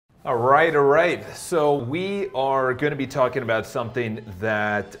All right. So we are going to be talking about something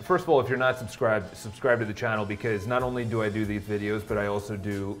that, first of all, if you're not subscribed, subscribe to the channel, because not only do I do these videos, but I also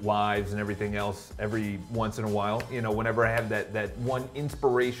do lives and everything else every once in a while. You know, whenever I have that one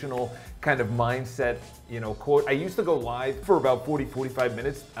inspirational kind of mindset, you know, quote. I used to go live for about 45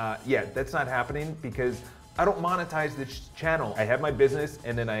 minutes. Yeah, that's not happening because I don't monetize this channel. I have my business,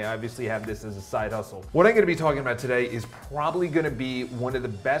 and then I obviously have this as a side hustle. What I'm gonna be talking about today is probably gonna be one of the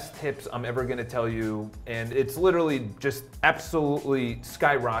best tips I'm ever gonna tell you, and it's literally just absolutely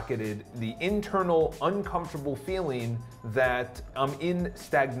skyrocketed the internal uncomfortable feeling that I'm in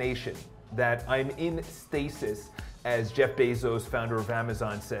stagnation, that I'm in stasis. As Jeff Bezos, founder of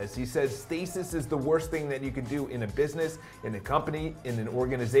Amazon, says. He says stasis is the worst thing that you can do in a business, in a company, in an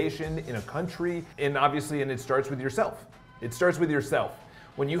organization, in a country, and obviously, and it starts with yourself. It starts with yourself.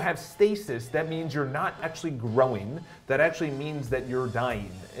 When you have stasis, that means you're not actually growing. That actually means that you're dying.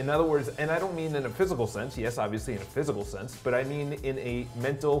 In other words, and I don't mean in a physical sense, yes, obviously in a physical sense, but I mean in a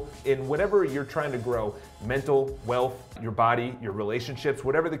mental, in whatever you're trying to grow, mental, wealth, your body, your relationships,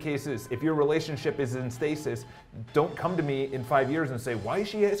 whatever the case is. If your relationship is in stasis, don't come to me in 5 years and say, why is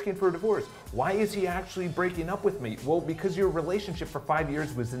she asking for a divorce? Why is he actually breaking up with me? Well, because your relationship for 5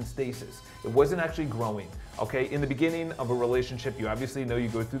 years was in stasis. It wasn't actually growing, okay? In the beginning of a relationship, you obviously know you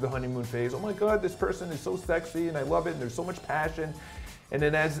go through the honeymoon phase. Oh my God, this person is so sexy and I love it and there's so much passion. And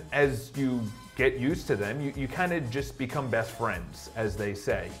then as you get used to them, you kind of just become best friends, as they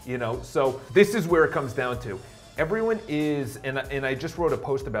say, you know? So this is where it comes down to. Everyone is, and I just wrote a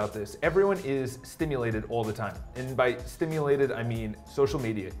post about this, everyone is stimulated all the time. And by stimulated, I mean social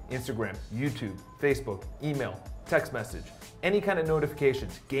media, Instagram, YouTube, Facebook, email, text message, any kind of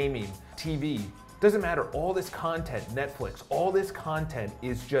notifications, gaming, TV, doesn't matter. All this content, Netflix, all this content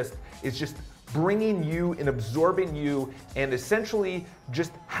is just bringing you and absorbing you and essentially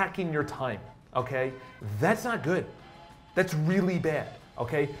just hacking your time, okay? That's not good. That's really bad.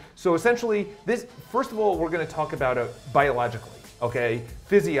 Okay, so essentially this, first of all, we're gonna talk about it biologically, okay?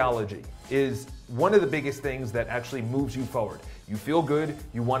 Physiology is one of the biggest things that actually moves you forward. You feel good,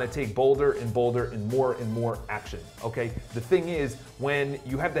 you wanna take bolder and more action, okay? The thing is, when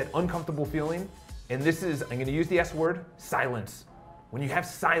you have that uncomfortable feeling, and this is, I'm gonna use the S word, silence. When you have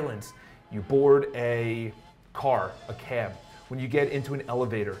silence, you board a car, a cab, when you get into an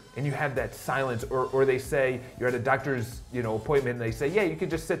elevator and you have that silence, or they say you're at a doctor's appointment and they say, yeah, you can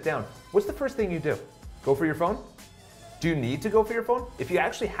just sit down. What's the first thing you do? Go for your phone? Do you need to go for your phone? If you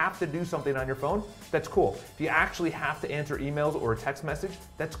actually have to do something on your phone, that's cool. If you actually have to answer emails or a text message,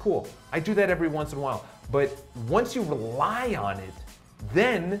 that's cool. I do that every once in a while. But once you rely on it,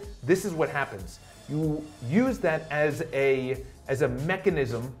 then this is what happens. You use that as a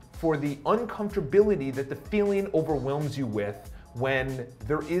mechanism for the uncomfortability that the feeling overwhelms you with when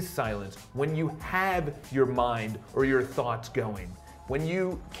there is silence, when you have your mind or your thoughts going. When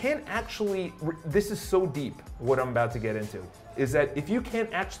you can't actually, this is so deep, what I'm about to get into, is that if you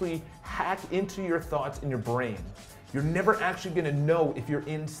can't actually hack into your thoughts in your brain, you're never actually gonna know if you're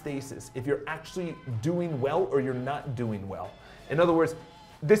in stasis, if you're actually doing well or you're not doing well. In other words,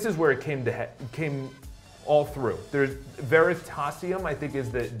 this is where it came all through. There's Veritasium, I think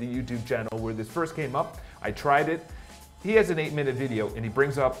is the YouTube channel where this first came up. I tried it. He has an 8-minute video and he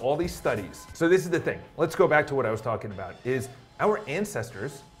brings up all these studies. So this is the thing. Let's go back to what I was talking about, is our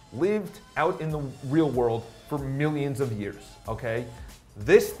ancestors lived out in the real world for millions of years, okay?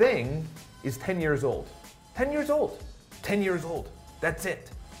 This thing is 10 years old. 10 years old. 10 years old. That's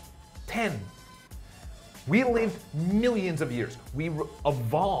it. 10. We lived millions of years. We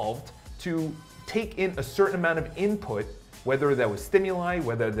evolved to take in a certain amount of input, whether that was stimuli,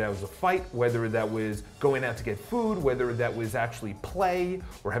 whether that was a fight, whether that was going out to get food, whether that was actually play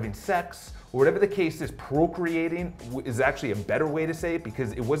or having sex, or whatever the case is. Procreating is actually a better way to say it,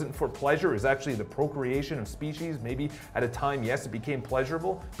 because it wasn't for pleasure, it was actually the procreation of species. Maybe at a time, yes, it became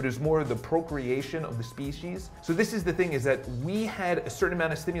pleasurable, but it was more the procreation of the species. So this is the thing, is that we had a certain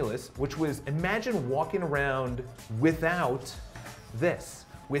amount of stimulus, which was, imagine walking around without this,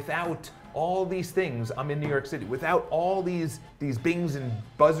 without all these things. I'm in New York City. Without all these bings and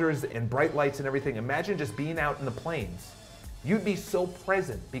buzzers and bright lights and everything, imagine just being out in the plains. You'd be so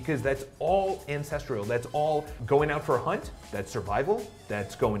present, because that's all ancestral. That's all going out for a hunt. That's survival.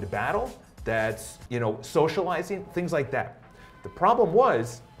 That's going to battle. That's, socializing, things like that. The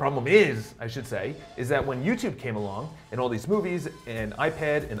problem is, I should say, is that when YouTube came along and all these movies and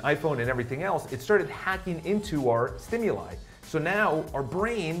iPad and iPhone and everything else, it started hacking into our stimuli. So now our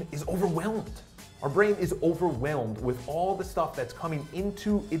brain is overwhelmed. Our brain is overwhelmed with all the stuff that's coming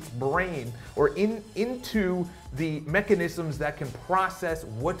into its brain or into the mechanisms that can process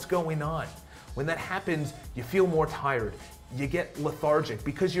what's going on. When that happens, you feel more tired. You get lethargic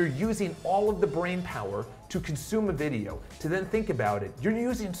because you're using all of the brain power to consume a video, to then think about it. You're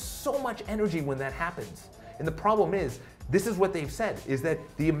using so much energy when that happens. And the problem is, this is what they've said, is that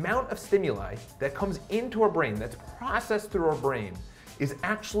the amount of stimuli that comes into our brain, that's processed through our brain, is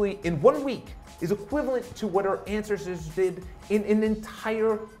actually, in 1 week, is equivalent to what our ancestors did in an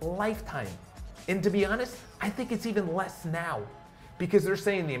entire lifetime. And to be honest, I think it's even less now. Because they're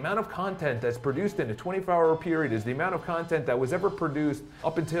saying the amount of content that's produced in a 24-hour period is the amount of content that was ever produced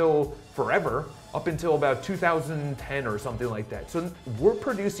up until forever, up until about 2010 or something like that. So we're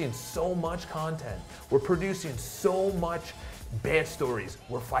producing so much content. We're producing so much bad stories.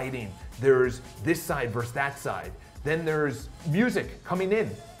 We're fighting. There's this side versus that side. Then there's music coming in.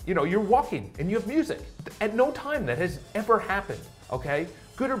 You know, you're walking and you have music. At no time that has ever happened, okay?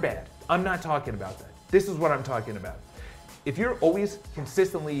 Good or bad, I'm not talking about that. This is what I'm talking about. If you're always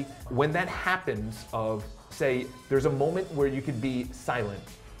consistently, when that happens of, say, there's a moment where you could be silent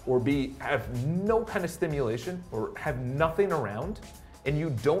or have no kind of stimulation or have nothing around, and you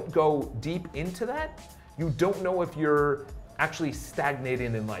don't go deep into that, you don't know if you're actually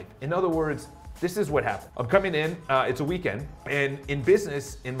stagnating in life. In other words, this is what happened. I'm coming in, it's a weekend, and in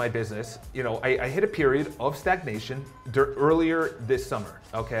my business, you know, I hit a period of stagnation earlier this summer,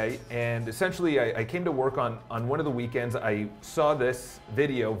 okay? And essentially, I came to work on one of the weekends. I saw this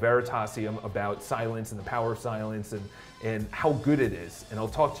video, Veritasium, about silence and the power of silence and how good it is. And I'll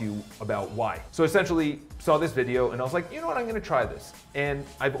talk to you about why. So essentially, saw this video and I was like, you know what, I'm gonna try this. And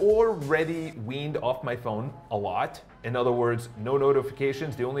I've already weaned off my phone a lot. In other words, no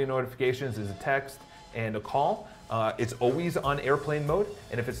notifications. The only notifications is a text and a call. It's always on airplane mode.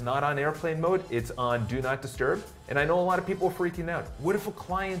 And if it's not on airplane mode, it's on do not disturb. And I know a lot of people are freaking out. What if a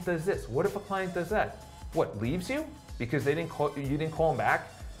client does this? What if a client does that? What, leaves you? Because you didn't call them back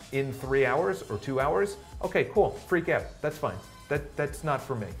in 3 hours or 2 hours? Okay, cool, freak out, that's fine. That's not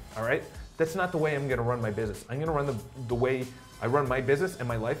for me, all right? That's not the way I'm gonna run my business. I'm gonna run the way I run my business and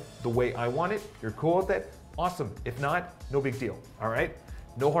my life the way I want it. You're cool with that? Awesome. If not, no big deal, all right?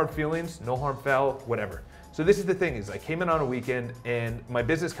 No hard feelings, no harm foul, whatever. So this is the thing, is I came in on a weekend and my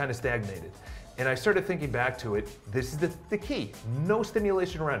business kind of stagnated. And I started thinking back to it. This is the key. No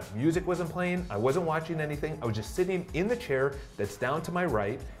stimulation around. Music wasn't playing. I wasn't watching anything. I was just sitting in the chair that's down to my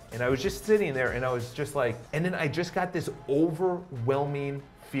right. And I was just sitting there and I was just like, and then I just got this overwhelming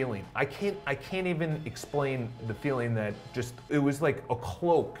feeling. I can't even explain the feeling that just, it was like a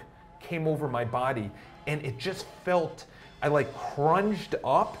cloak came over my body and it just felt, I like crunched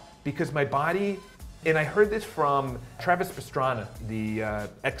up because my body, and I heard this from Travis Pastrana, the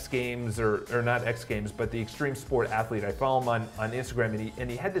X Games, or not X Games, but the extreme sport athlete. I follow him on Instagram, and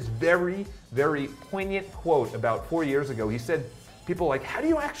he had this very, very poignant quote about 4 years ago. He said, people like, how do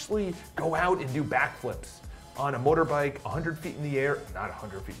you actually go out and do backflips on a motorbike 100 feet in the air? Not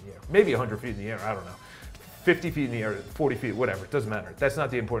 100 feet in the air, maybe 100 feet in the air, I don't know. 50 feet in the air, 40 feet, whatever, it doesn't matter. That's not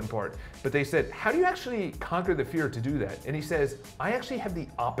the important part. But they said, how do you actually conquer the fear to do that? And he says, I actually have the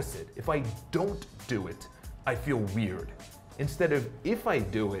opposite. If I don't do it, I feel weird. Instead of if I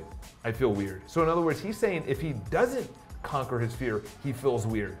do it, I feel weird. So in other words, he's saying if he doesn't conquer his fear, he feels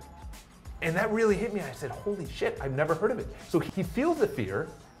weird. And that really hit me. I said, holy shit, I've never heard of it. So he feels the fear,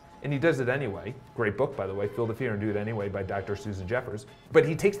 and he does it anyway. Great book, by the way, Feel the Fear and Do It Anyway by Dr. Susan Jeffers. But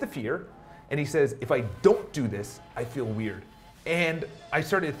he takes the fear, and he says, if I don't do this, I feel weird. And I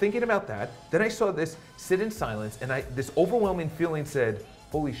started thinking about that. Then I saw this sit in silence, and this overwhelming feeling said,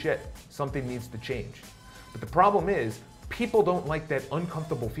 holy shit, something needs to change. But the problem is, people don't like that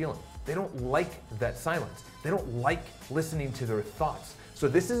uncomfortable feeling. They don't like that silence. They don't like listening to their thoughts. So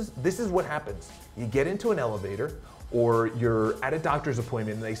this is what happens. You get into an elevator, or you're at a doctor's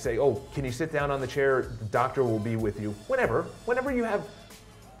appointment, and they say, oh, can you sit down on the chair? The doctor will be with you. Whenever you have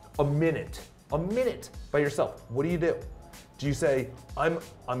a minute by yourself, what do? Do you say,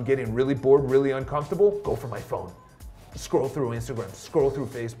 I'm getting really bored, really uncomfortable? Go for my phone. Scroll through Instagram, scroll through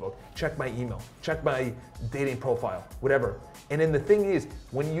Facebook, check my email, check my dating profile, whatever. And then the thing is,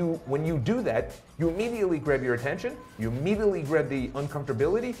 when you do that, you immediately grab your attention, you immediately grab the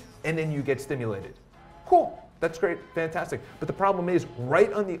uncomfortability, and then you get stimulated. Cool, that's great, fantastic. But the problem is,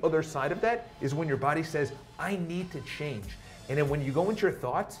 right on the other side of that is when your body says, I need to change. And then when you go into your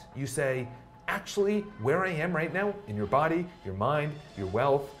thoughts, you say, actually, where I am right now, in your body, your mind, your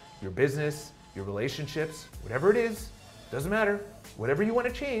wealth, your business, your relationships, whatever it is, doesn't matter. Whatever you want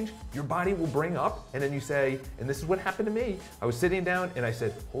to change, your body will bring up, and then you say, and this is what happened to me. I was sitting down and I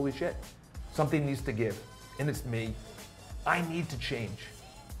said, holy shit, Something needs to give, and it's me. I need to change.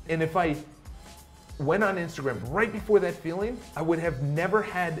 And if I went on Instagram right before that feeling, I would have never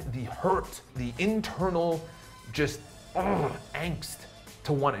had the hurt, the internal just angst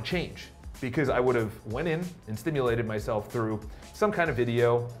to want to change, because I would have went in and stimulated myself through some kind of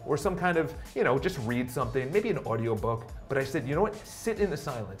video or some kind of, just read something, maybe an audio book. But I said, you know what, sit in the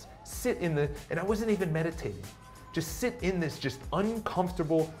silence, and I wasn't even meditating. Just sit in this just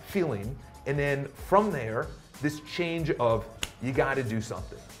uncomfortable feeling. And then from there, this change of, you gotta do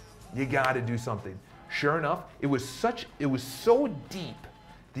something. You gotta do something. Sure enough, it was so deep,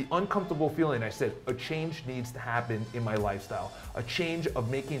 the uncomfortable feeling. I said, a change needs to happen in my lifestyle. A change of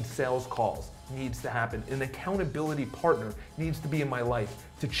making sales calls needs to happen. An accountability partner needs to be in my life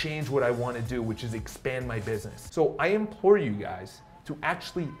to change what I want to do, which is expand my business. So I implore you guys to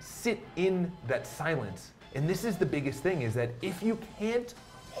actually sit in that silence. And this is the biggest thing, is that if you can't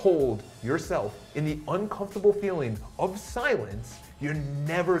hold yourself in the uncomfortable feeling of silence, you're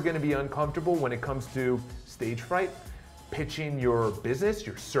never going to be uncomfortable when it comes to stage fright, pitching your business,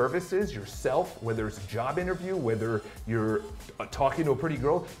 your services, yourself, whether it's a job interview, whether you're talking to a pretty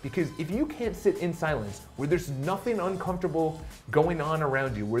girl. Because if you can't sit in silence, where there's nothing uncomfortable going on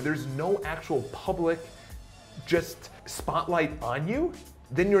around you, where there's no actual public just spotlight on you,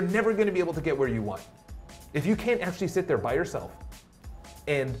 then you're never going to be able to get where you want. If you can't actually sit there by yourself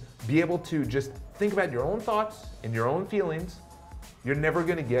and be able to just think about your own thoughts and your own feelings, you're never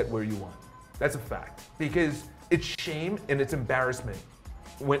going to get where you want. That's a fact. Because it's shame and it's embarrassment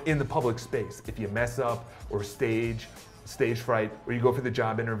when in the public space. If you mess up, or stage fright, or you go for the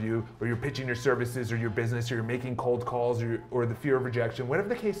job interview, or you're pitching your services or your business, or you're making cold calls, or the fear of rejection, whatever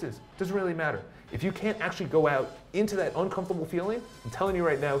the case is, doesn't really matter. If you can't actually go out into that uncomfortable feeling, I'm telling you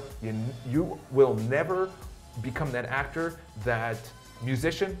right now, you will never become that actor, that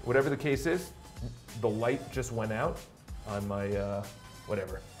musician, whatever the case is. The light just went out on my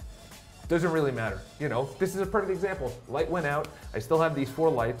whatever. Doesn't really matter. This is a perfect example. Light went out. I still have these 4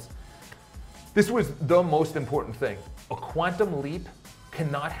 lights. This was the most important thing. A quantum leap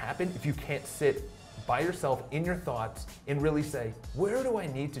cannot happen if you can't sit by yourself in your thoughts and really say, where do I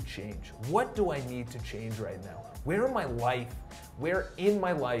need to change? What do I need to change right now? Where in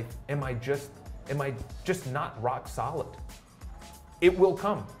my life am I just not rock solid? It will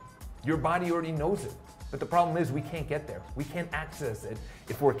come. Your body already knows it. But the problem is, we can't get there. We can't access it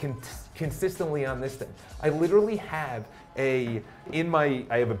if we're consistently on this thing. I literally have I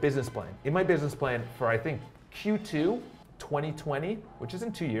have a business plan. In my business plan for, I think, Q2 2020, which is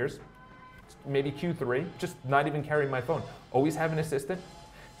in 2 years, maybe Q3, just not even carrying my phone. Always have an assistant.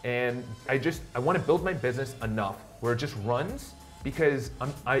 And I want to build my business enough where it just runs, because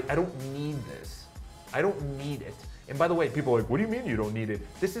I don't need this. I don't need it. And by the way, people are like, what do you mean you don't need it?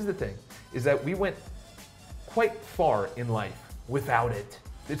 This is the thing, is that we went quite far in life without it.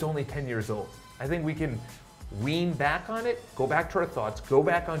 It's only 10 years old. I think we can wean back on it, go back to our thoughts, go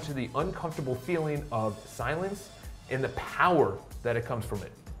back onto the uncomfortable feeling of silence and the power that it comes from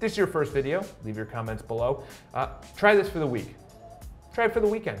it. If this is your first video, leave your comments below. Try this for the week. Try it for the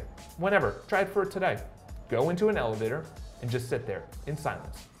weekend, whenever. Try it for today. Go into an elevator and just sit there in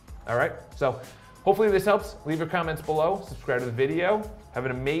silence. All right? So hopefully this helps. Leave your comments below, subscribe to the video. Have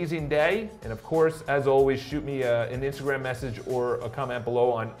an amazing day. And of course, as always, shoot me an Instagram message or a comment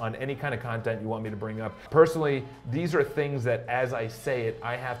below on any kind of content you want me to bring up. Personally, these are things that as I say it,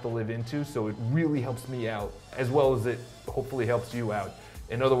 I have to live into, so it really helps me out, as well as it hopefully helps you out.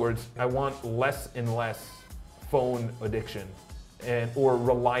 In other words, I want less and less phone addiction or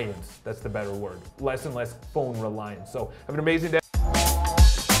reliance. That's the better word. Less and less phone reliance. So have an amazing day.